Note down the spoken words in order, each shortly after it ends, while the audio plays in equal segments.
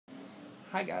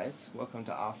Hi guys, welcome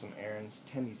to Awesome Aaron's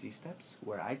 10 Easy Steps,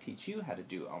 where I teach you how to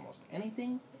do almost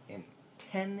anything in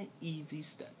 10 easy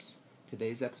steps.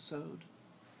 Today's episode,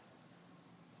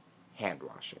 hand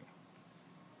washing.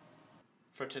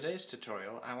 For today's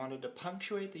tutorial, I wanted to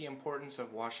punctuate the importance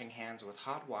of washing hands with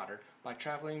hot water by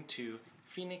traveling to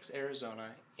Phoenix,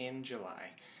 Arizona in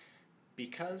July,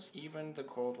 because even the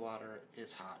cold water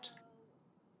is hot.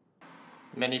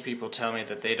 Many people tell me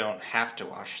that they don't have to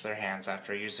wash their hands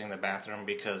after using the bathroom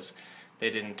because they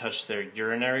didn't touch their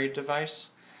urinary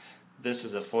device. This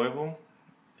is a foible.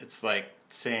 It's like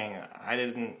saying, I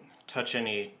didn't touch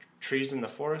any trees in the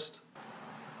forest,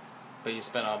 but you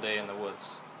spent all day in the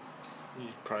woods. You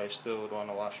probably still would want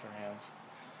to wash your hands.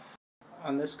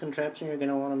 On this contraption, you're going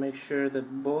to want to make sure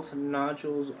that both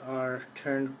nodules are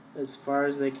turned as far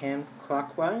as they can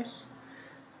clockwise.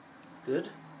 Good.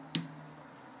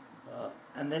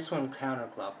 And this one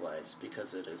counterclockwise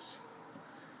because it is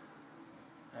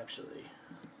actually,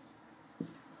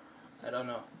 I don't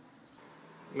know.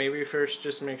 Maybe first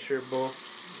just make sure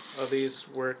both of these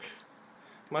work,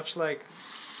 much like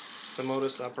the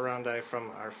modus operandi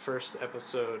from our first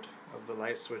episode of the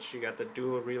light switch. You got the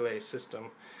dual relay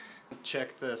system.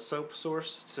 Check the soap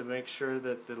source to make sure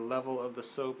that the level of the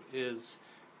soap is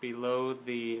below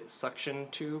the suction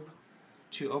tube.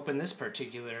 To open this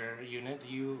particular unit,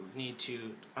 you need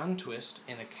to untwist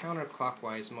in a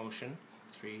counterclockwise motion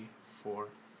 3, 4,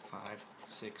 5,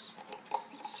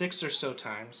 6 or so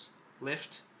times.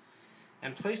 Lift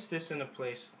and place this in a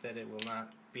place that it will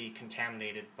not be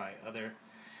contaminated by other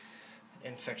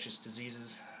infectious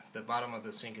diseases. The bottom of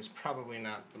the sink is probably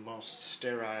not the most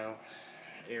sterile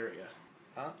area.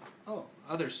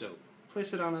 Other soap.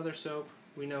 Place it on other soap.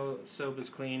 We know soap is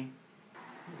clean.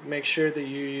 Make sure that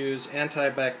you use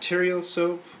antibacterial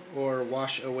soap or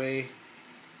wash away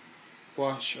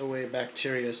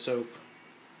bacteria soap.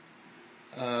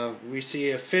 We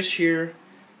see a fish here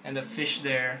and a fish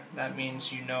there. That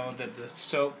means you know that the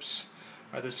soaps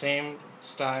are the same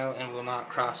style and will not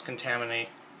cross-contaminate.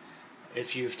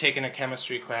 If you've taken a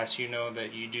chemistry class, you know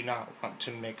that you do not want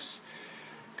to mix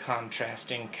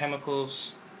contrasting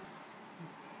chemicals.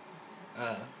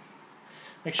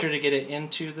 Make sure to get it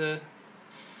into the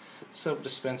soap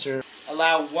dispenser.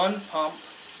 Allow one pump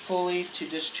fully to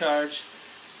discharge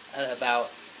at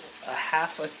about a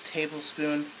half a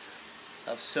tablespoon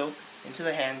of soap into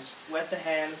the hands. Wet the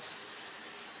hands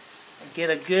and get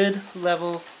a good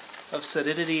level of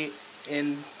solidity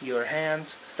in your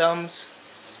hands. Thumbs,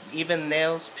 even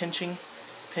nails, pinching,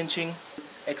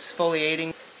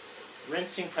 exfoliating,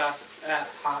 rinsing process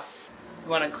hot. You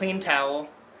want a clean towel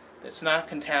that's not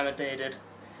contaminated,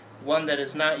 one that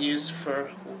is not used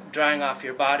for drying off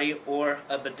your body, or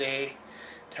a bidet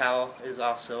towel is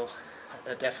also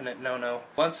a definite no-no.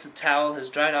 Once the towel has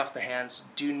dried off the hands,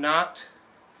 do not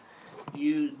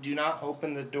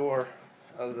open the door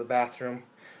of the bathroom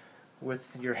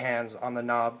with your hands on the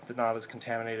knob. The knob is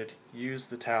contaminated. Use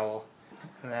the towel.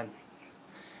 And then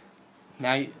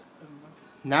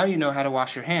now you know how to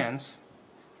wash your hands,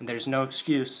 and there's no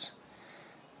excuse.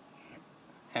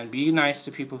 And be nice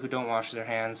to people who don't wash their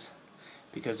hands,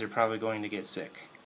 because they're probably going to get sick.